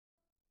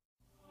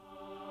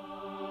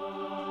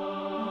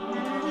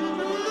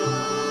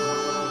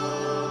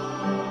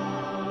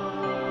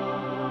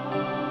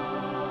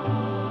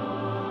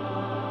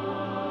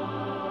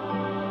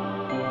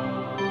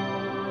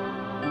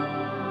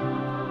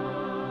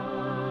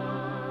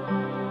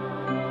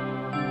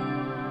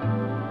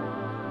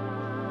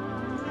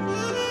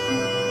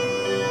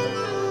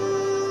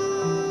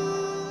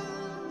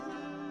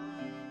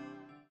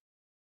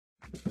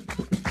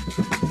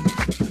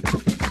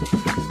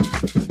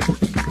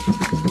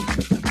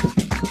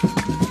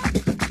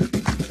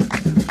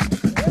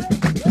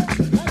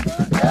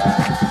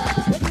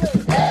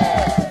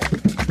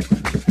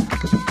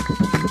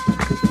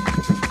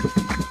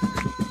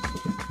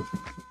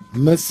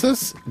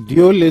Mrs.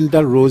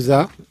 Diolinda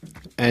Rosa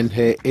and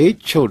her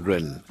 8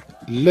 children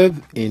live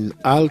in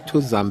Alto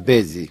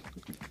Zambezi,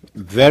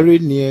 very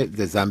near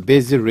the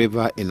Zambezi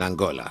River in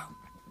Angola.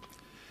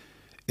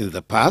 In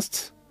the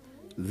past,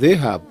 they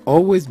have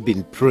always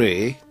been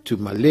prey to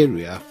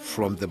malaria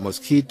from the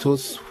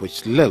mosquitoes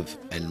which live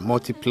and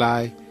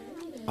multiply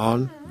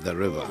on the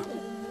river.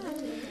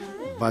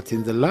 But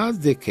in the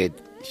last decade,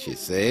 she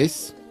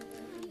says,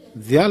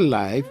 their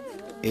life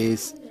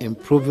is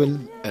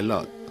improving a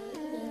lot.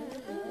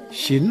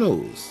 She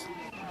knows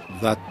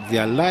that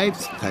their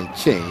lives can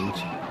change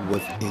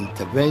with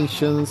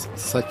interventions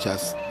such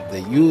as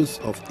the use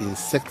of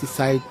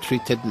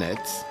insecticide-treated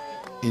nets,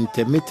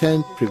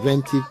 intermittent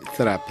preventive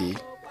therapy,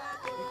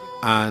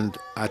 and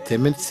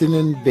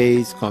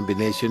artemisinin-based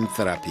combination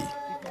therapy.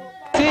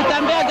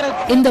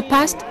 In the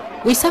past,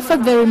 we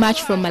suffered very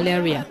much from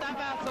malaria.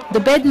 The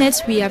bed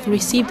nets we have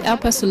received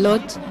help us a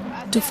lot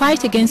to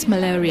fight against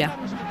malaria,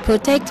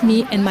 protect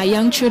me and my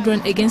young children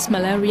against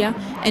malaria,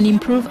 and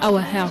improve our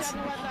health.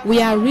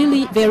 We are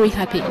really very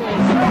happy.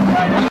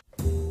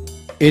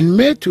 In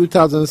May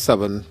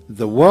 2007,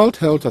 the World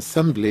Health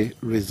Assembly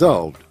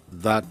resolved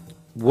that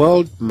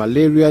World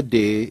Malaria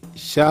Day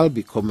shall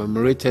be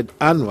commemorated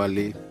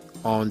annually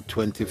on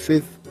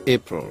 25th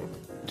April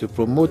to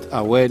promote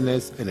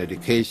awareness and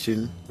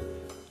education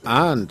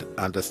and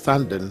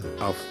understanding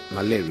of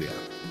malaria.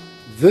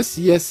 This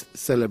year's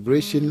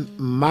celebration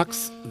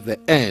marks the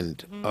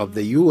end of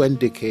the UN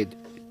decade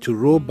to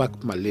roll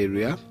back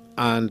malaria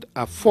and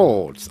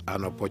affords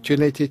an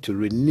opportunity to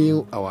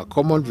renew our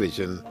common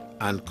vision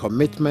and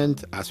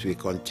commitment as we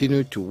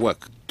continue to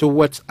work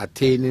towards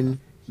attaining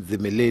the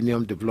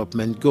Millennium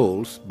Development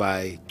Goals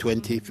by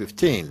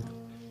 2015.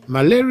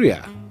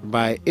 Malaria,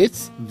 by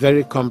its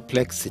very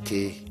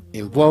complexity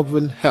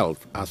involving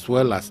health as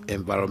well as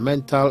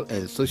environmental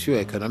and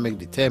socio-economic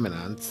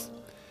determinants,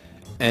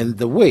 and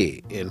the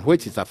way in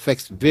which it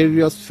affects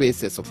various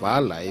phases of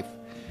our life,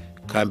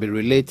 can be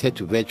related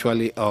to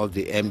virtually all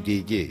the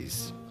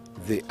MDGs.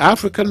 The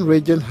African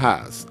region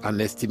has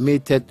an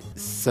estimated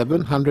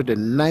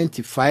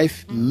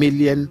 795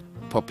 million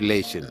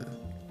population.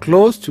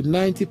 Close to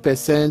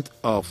 90%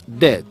 of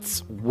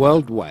deaths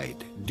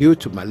worldwide due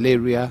to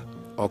malaria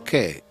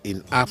occur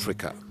in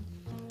Africa.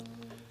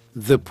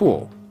 The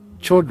poor,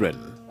 children,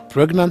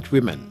 pregnant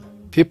women,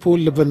 people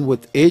living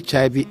with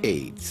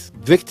HIV/AIDS,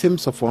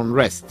 victims of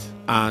unrest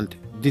and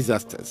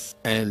disasters,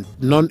 and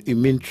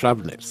non-immune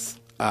travelers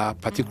are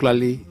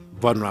particularly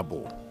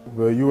vulnerable.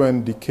 The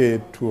UN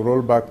decade to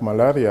roll back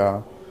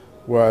malaria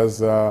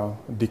was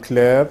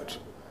declared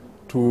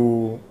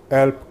to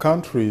help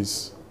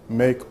countries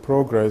make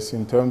progress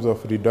in terms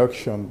of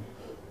reduction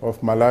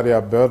of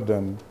malaria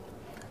burden,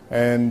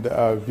 and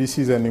this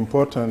is an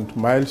important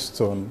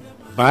milestone.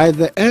 By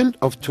the end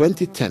of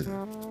 2010,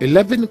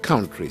 11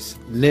 countries,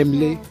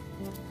 namely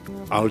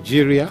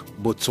Algeria,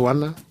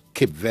 Botswana,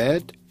 Cape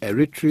Verde,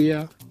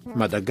 Eritrea,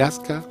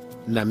 Madagascar,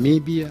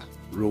 Namibia,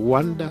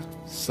 Rwanda,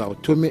 Sao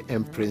Tome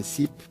and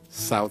Principe,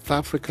 South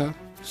Africa,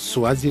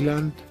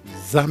 Swaziland,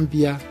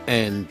 Zambia,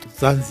 and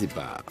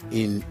Zanzibar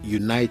in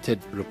United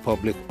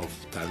Republic of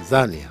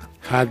Tanzania,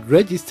 had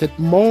registered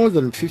more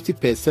than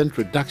 50%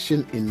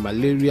 reduction in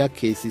malaria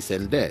cases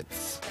and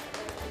deaths.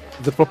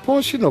 The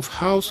proportion of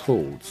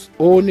households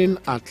owning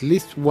at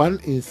least one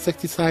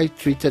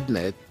insecticide-treated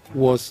net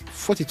was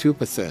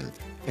 42%,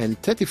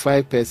 and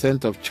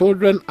 35% of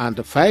children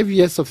under 5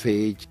 years of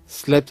age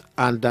slept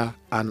under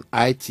an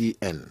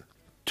ITN.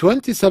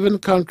 27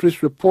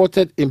 countries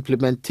reported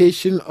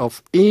implementation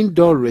of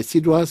indoor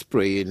residual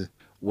spraying,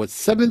 with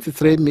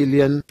 73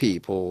 million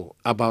people,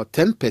 about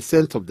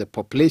 10% of the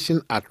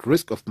population at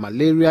risk of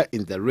malaria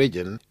in the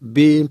region,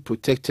 being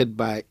protected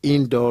by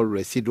indoor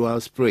residual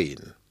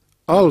spraying.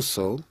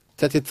 Also,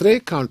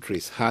 33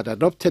 countries had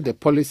adopted a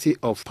policy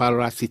of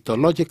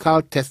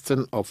parasitological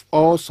testing of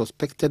all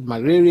suspected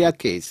malaria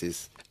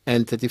cases,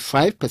 and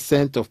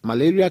 35% of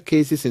malaria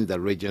cases in the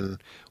region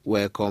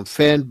were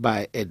confirmed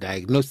by a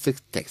diagnostic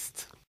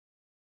test.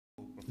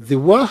 The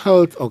World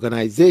Health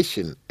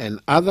Organization and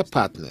other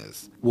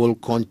partners will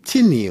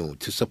continue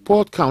to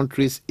support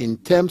countries in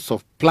terms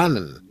of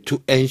planning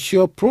to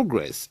ensure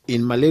progress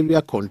in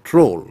malaria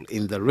control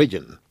in the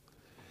region.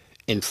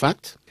 In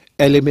fact,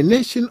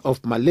 elimination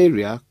of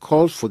malaria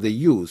calls for the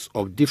use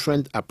of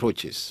different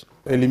approaches.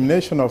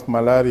 Elimination of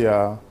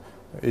malaria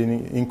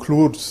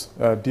includes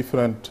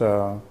different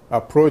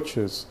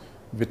approaches.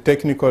 The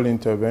technical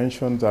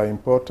interventions are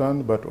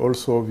important, but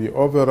also the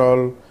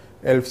overall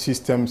health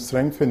system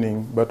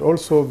strengthening, but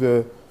also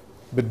the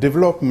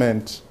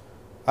development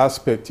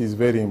aspect is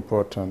very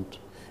important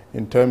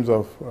in terms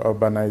of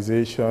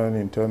urbanization,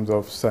 in terms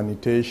of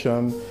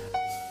sanitation.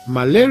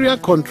 Malaria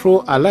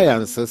control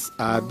alliances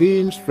are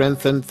being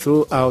strengthened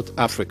throughout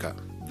Africa.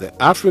 The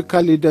Africa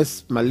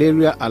Leaders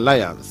Malaria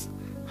Alliance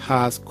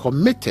has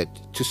committed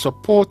to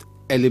support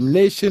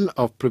elimination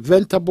of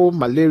preventable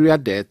malaria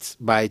deaths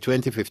by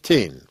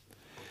 2015.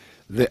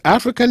 The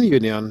African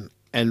Union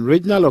and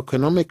regional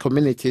economic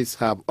communities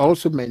have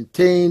also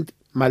maintained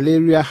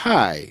malaria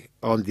high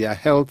on their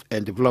health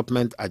and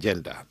development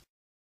agenda.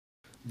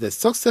 The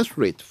success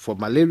rate for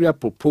malaria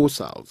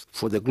proposals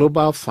for the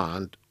Global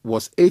Fund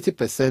was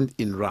 80%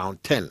 in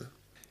round 10.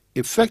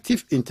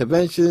 Effective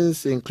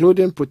interventions,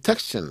 including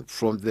protection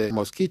from the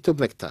mosquito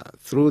vector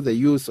through the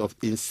use of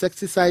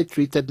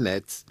insecticide-treated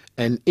nets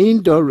and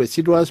indoor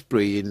residual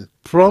spraying,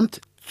 prompt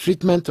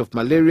treatment of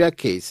malaria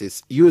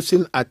cases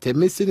using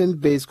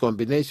artemisinin-based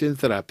combination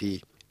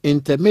therapy,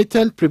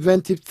 intermittent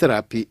preventive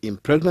therapy in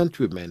pregnant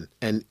women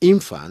and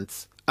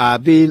infants are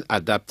being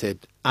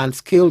adapted and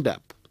scaled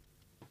up.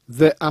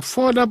 The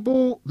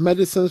Affordable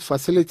Medicines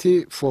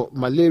Facility for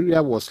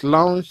Malaria was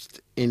launched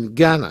in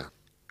Ghana,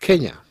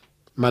 Kenya,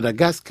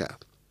 Madagascar,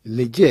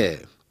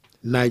 Niger,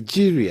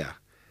 Nigeria,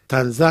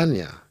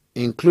 Tanzania,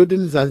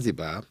 including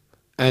Zanzibar,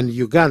 and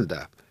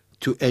Uganda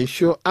to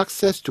ensure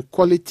access to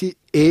quality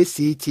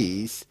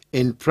ACTs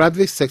in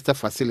private sector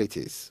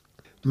facilities.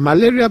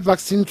 Malaria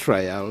vaccine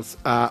trials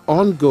are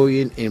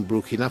ongoing in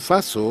Burkina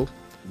Faso,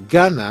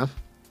 Ghana,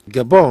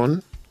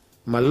 Gabon,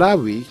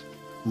 Malawi,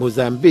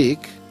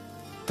 Mozambique,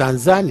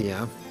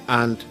 Tanzania,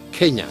 and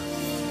Kenya.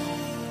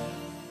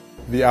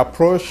 The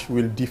approach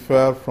will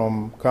differ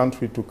from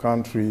country to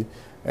country,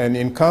 and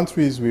in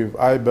countries with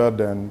high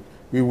burden,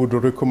 we would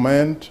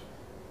recommend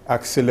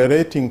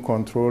accelerating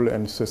control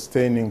and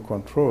sustaining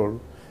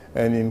control,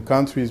 and in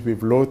countries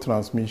with low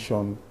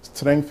transmission,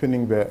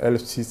 strengthening their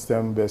health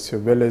system, their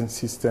surveillance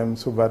system,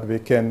 so that they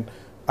can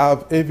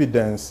have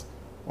evidence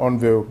on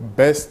the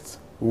best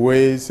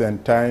ways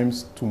and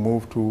times to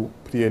move to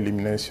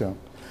pre-elimination.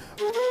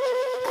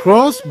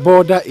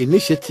 Cross-border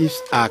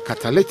initiatives are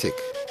catalytic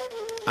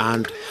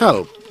and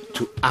help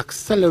to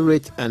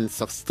accelerate and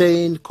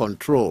sustain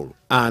control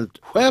and,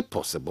 where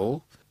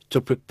possible, to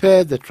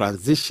prepare the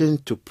transition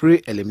to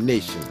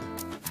pre-elimination.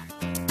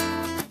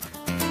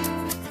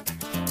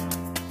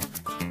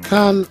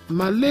 Can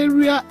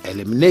malaria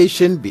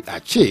elimination be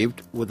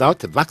achieved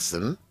without a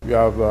vaccine? We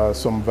have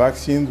some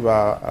vaccines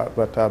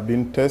that have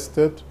been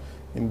tested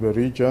in the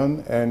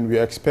region, and we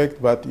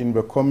expect that in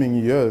the coming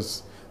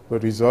years the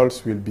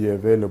results will be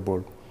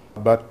available.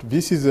 But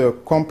this is a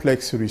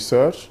complex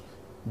research,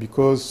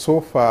 because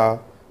so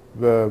far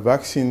the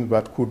vaccines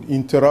that could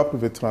interrupt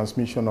the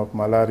transmission of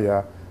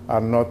malaria are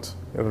not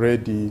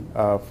ready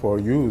for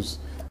use.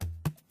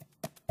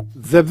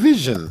 The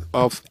vision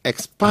of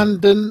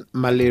expanding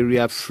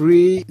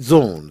malaria-free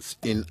zones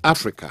in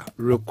Africa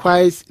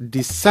requires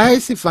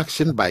decisive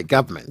action by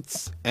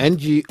governments,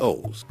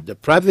 NGOs, the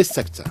private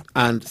sector,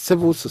 and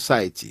civil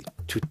society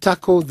to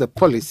tackle the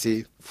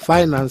policy,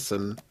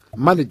 financing,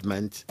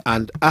 management,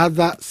 and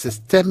other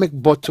systemic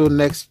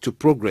bottlenecks to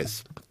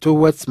progress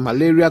towards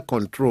malaria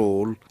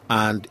control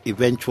and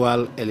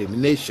eventual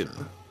elimination.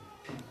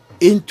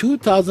 In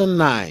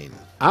 2009,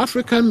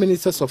 African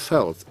Ministers of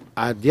Health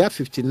at their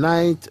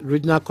 59th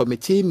Regional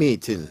Committee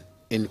meeting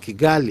in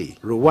Kigali,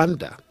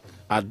 Rwanda,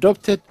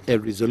 adopted a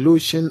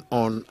resolution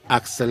on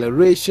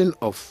acceleration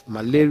of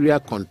malaria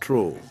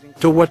control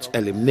towards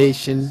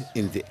elimination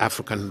in the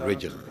African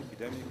region.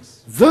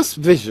 This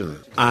vision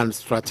and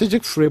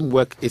strategic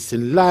framework is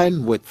in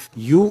line with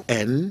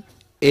UN,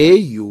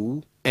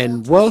 AU,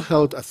 and World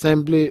Health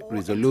Assembly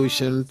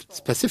resolutions.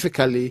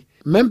 Specifically,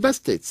 member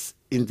states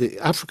in the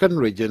African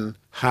region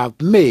have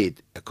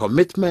made a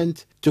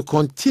commitment to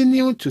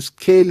continue to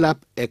scale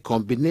up a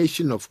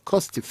combination of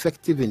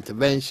cost-effective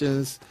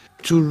interventions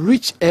to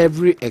reach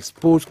every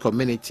exposed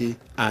community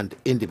and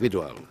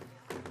individual.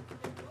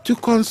 To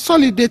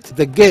consolidate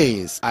the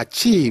gains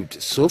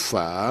achieved so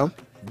far,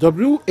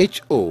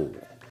 WHO,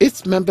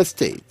 its member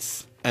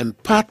states,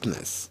 and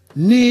partners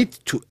need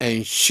to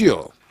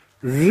ensure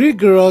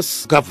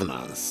rigorous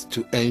governance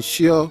to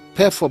ensure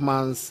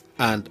performance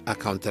and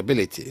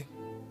accountability,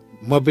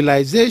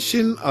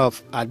 mobilization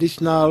of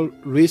additional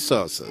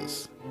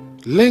resources,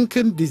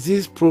 linking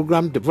disease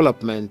program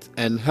development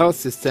and health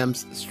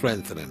systems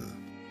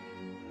strengthening,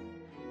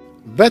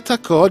 better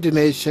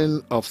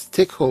coordination of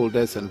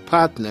stakeholders and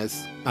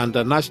partners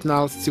under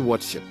national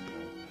stewardship,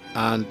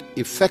 and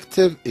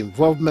effective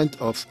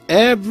involvement of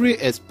every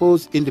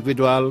exposed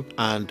individual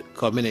and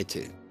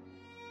community.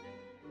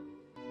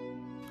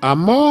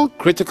 Among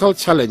critical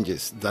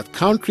challenges that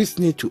countries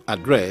need to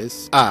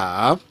address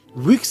are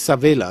weak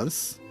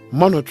surveillance,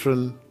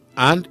 monitoring,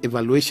 and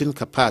evaluation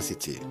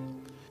capacity,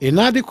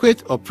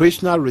 inadequate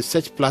operational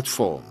research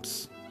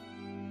platforms,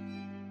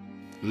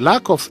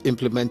 lack of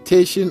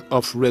implementation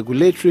of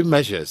regulatory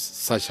measures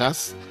such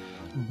as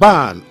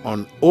ban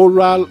on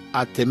oral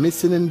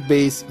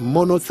artemisinin-based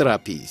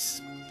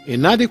monotherapies,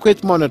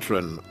 inadequate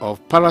monitoring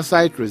of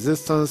parasite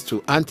resistance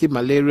to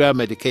anti-malaria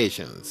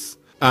medications,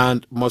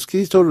 and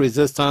mosquito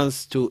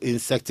resistance to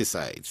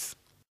insecticides.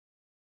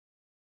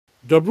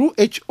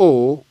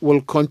 WHO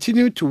will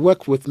continue to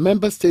work with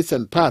member states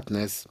and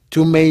partners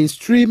to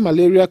mainstream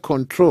malaria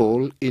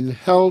control in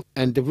health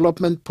and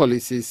development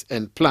policies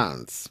and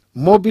plans,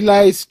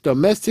 mobilize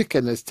domestic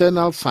and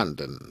external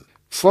funding,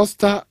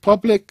 foster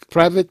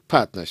public-private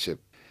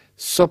partnership,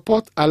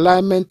 support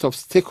alignment of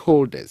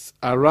stakeholders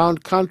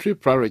around country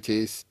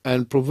priorities,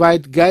 and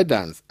provide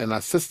guidance and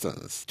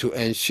assistance to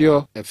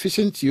ensure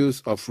efficient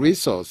use of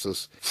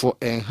resources for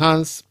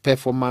enhanced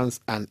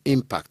performance and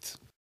impact.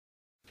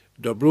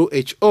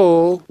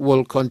 WHO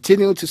will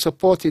continue to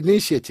support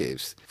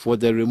initiatives for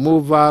the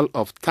removal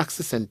of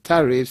taxes and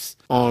tariffs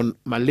on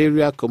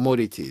malaria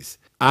commodities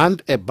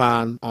and a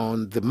ban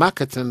on the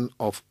marketing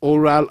of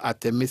oral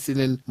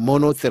artemisinin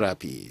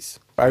monotherapies.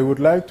 I would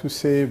like to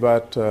say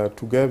that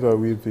together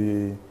with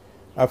the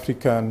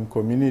African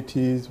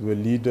communities, the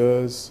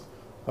leaders,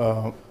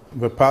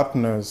 the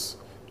partners,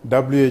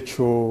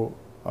 WHO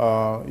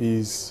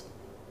is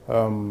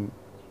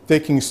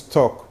taking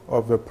stock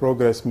of the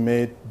progress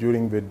made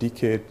during the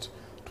decade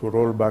to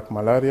roll back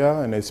malaria,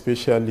 and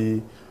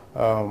especially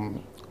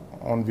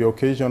on the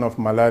occasion of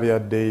Malaria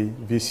Day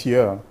this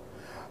year.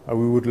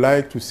 We would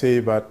like to say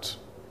that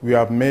we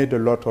have made a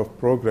lot of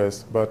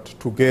progress, but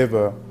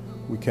together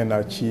we can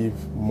achieve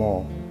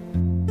more.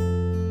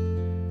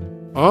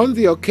 On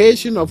the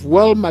occasion of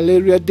World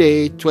Malaria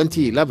Day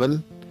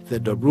 2011, the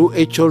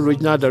WHO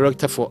Regional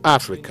Director for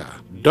Africa,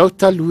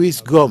 Dr. Luis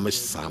Gomes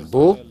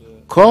Sambo,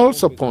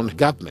 calls upon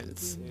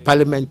governments,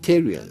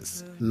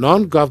 parliamentarians,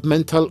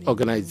 non-governmental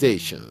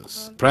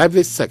organizations,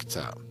 private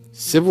sector,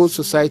 civil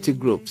society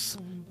groups,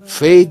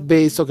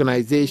 faith-based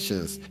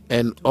organizations,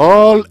 and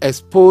all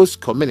exposed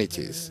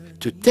communities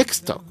to take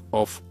stock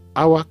of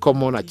our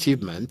common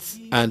achievements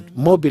and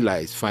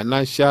mobilize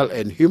financial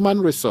and human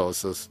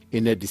resources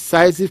in a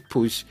decisive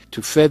push to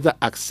further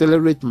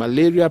accelerate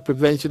malaria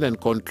prevention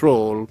and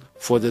control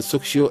for the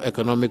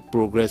socio-economic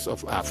progress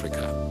of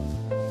Africa.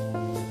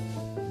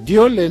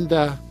 Dear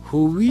Linda,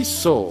 who we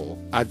saw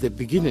at the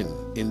beginning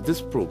in this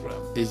program,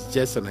 is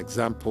just an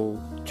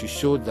example to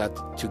show that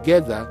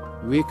together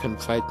we can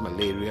fight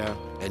malaria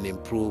and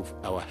improve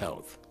our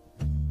health.